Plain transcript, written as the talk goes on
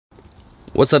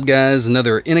What's up, guys?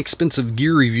 Another inexpensive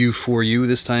gear review for you,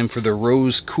 this time for the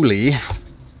Rose Kuli.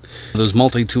 Those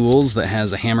multi-tools that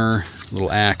has a hammer,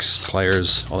 little axe,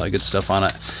 pliers, all that good stuff on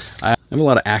it. I have a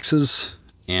lot of axes,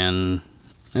 and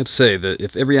I have to say that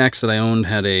if every axe that I owned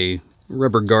had a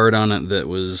rubber guard on it that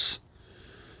was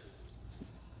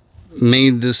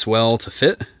made this well to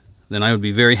fit, then I would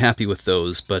be very happy with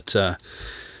those. But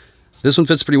this one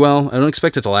fits pretty well. I don't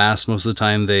expect it to last. Most of the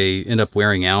time they end up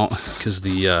wearing out because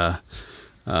the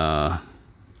I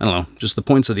don't know, just the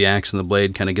points of the axe and the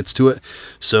blade kind of gets to it.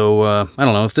 So I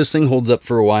don't know if this thing holds up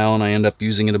for a while and I end up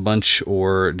using it a bunch,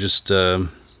 or just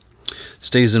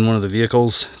stays in one of the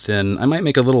vehicles, then I might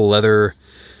make a little leather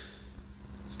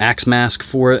axe mask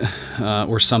for it,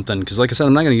 or something. Because like I said,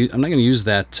 I'm not gonna use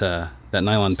that that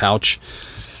nylon pouch.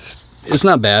 It's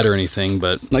not bad or anything,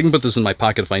 but I can put this in my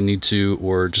pocket if I need to,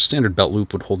 or just standard belt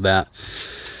loop would hold that.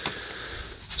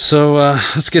 So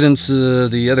let's get into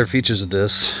the other features of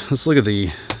this. Let's look at the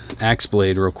axe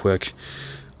blade real quick.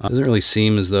 It doesn't really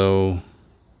seem as though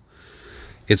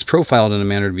it's profiled in a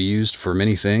manner to be used for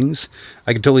many things.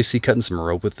 I could totally see cutting some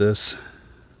rope with this.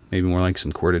 Maybe more like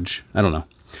some cordage. I don't know.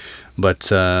 But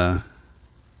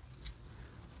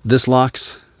this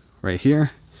locks right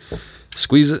here.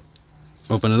 Squeeze it,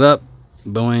 open it up,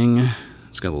 boing.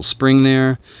 It's got a little spring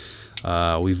there.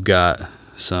 We've got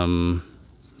some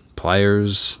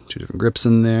pliers, 2 different grips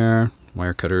in there,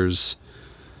 wire cutters.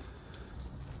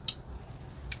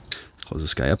 Let's close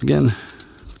this guy up again.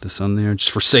 Put this on there just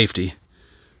for safety.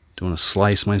 Don't want to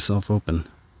slice myself open.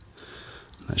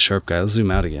 That sharp guy. Let's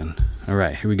zoom out again. All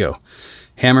right, here we go.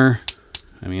 Hammer.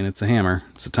 I mean, it's a hammer.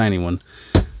 It's a tiny one.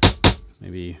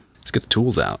 Maybe let's get the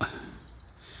tools out.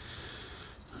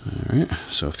 All right,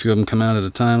 so a few of them come out at a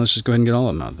time. Let's just go ahead and get all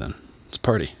of them out then. Let's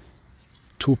party.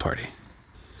 Tool party.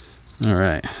 All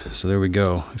right, so there we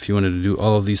go. If you wanted to do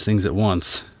all of these things at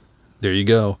once, there you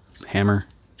go. Hammer,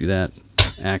 do that.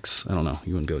 Axe, I don't know.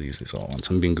 You wouldn't be able to use these all at once.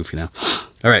 I'm being goofy now.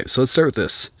 All right, so let's start with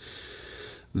this.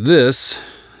 This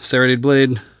serrated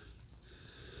blade,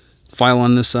 file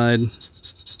on this side.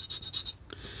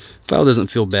 File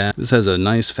doesn't feel bad. This has a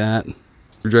nice fat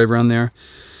screwdriver on there.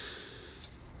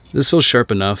 This feels sharp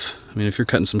enough. I mean, if you're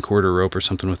cutting some cord or rope or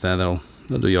something with that, that'll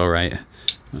do you all right.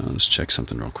 Let's check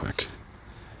something real quick.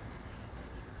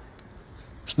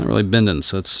 It's not really bending,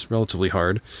 so it's relatively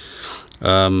hard.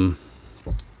 This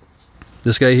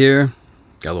guy here,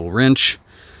 got a little wrench.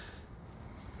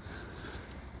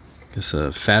 Guess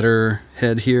a fatter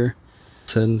head here.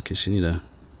 Head, in case you need a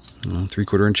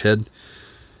 3/4 inch head.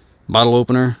 Bottle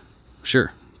opener,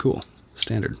 sure, cool,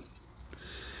 standard.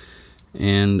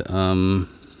 And I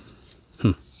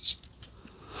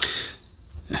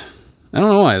don't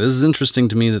know why. This is interesting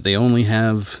to me that they only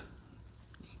have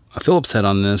a Phillips head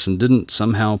on this and didn't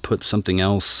somehow put something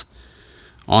else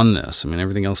on this. I mean,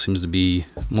 everything else seems to be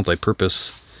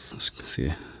multi-purpose. Let's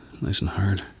see, nice and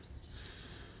hard.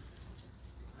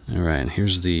 All right, and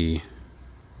here's the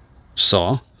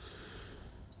saw.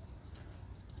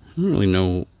 I don't really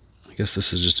know. I guess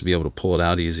this is just to be able to pull it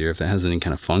out easier. If that has any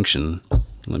kind of function,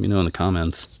 let me know in the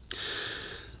comments.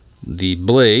 The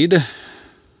blade.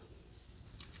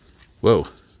 Whoa.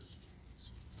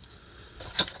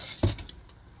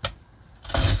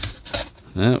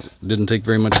 That didn't take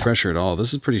very much pressure at all.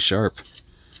 This is pretty sharp. A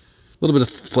little bit of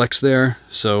flex there,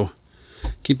 so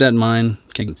keep that in mind.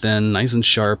 Keep it thin, nice and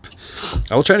sharp.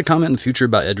 I will try to comment in the future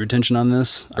about edge retention on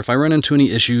this. If I run into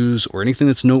any issues or anything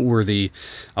that's noteworthy,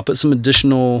 I'll put some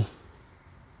additional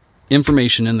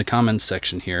information in the comments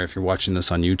section here if you're watching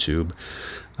this on YouTube.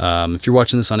 If you're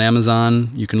watching this on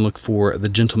Amazon, you can look for The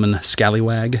Gentleman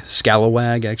Scallywag.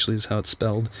 Scallywag, actually, is how it's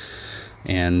spelled.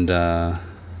 And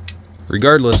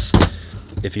regardless,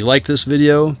 if you like this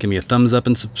video, give me a thumbs up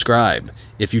and subscribe.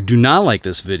 If you do not like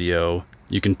this video,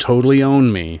 you can totally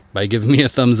own me by giving me a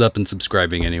thumbs up and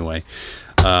subscribing anyway.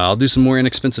 I'll do some more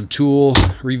inexpensive tool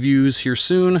reviews here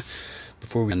soon.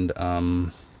 Before we end,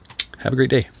 have a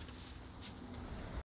great day.